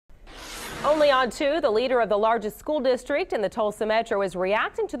Only on 2, the leader of the largest school district in the Tulsa Metro is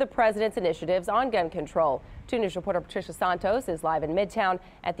reacting to the president's initiatives on gun control. 2 News reporter Patricia Santos is live in Midtown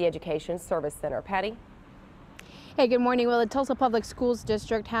at the Education Service Center. Patty? Hey, good morning. Well, the Tulsa Public Schools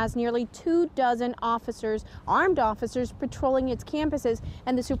District has nearly 24 officers, armed officers, patrolling its campuses.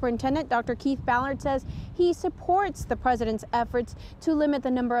 And the superintendent, Dr. Keith Ballard, says he supports the president's efforts to limit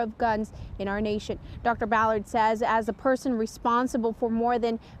the number of guns in our nation. Dr. Ballard says as a person responsible for more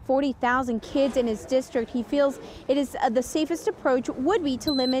than 40,000 kids in his district, he feels it is the safest approach would be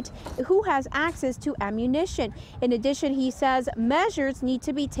to limit who has access to ammunition. In addition, he says measures need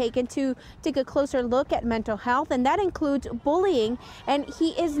to be taken to take a closer look at mental health, and that includes bullying, and he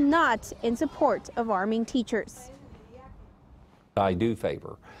is not in support of arming teachers. I do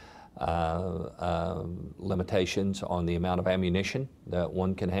favor limitations on the amount of ammunition that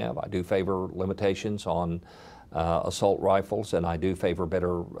one can have. I do favor limitations on assault rifles, and I do favor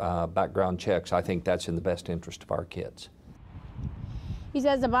better background checks. I think that's in the best interest of our kids. He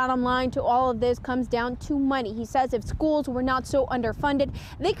says the bottom line to all of this comes down to money. He says if schools were not so underfunded,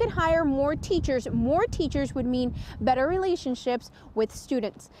 they could hire more teachers. More teachers would mean better relationships with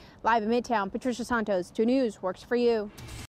students. Live in Midtown, Patricia Santos, 2 News works for you.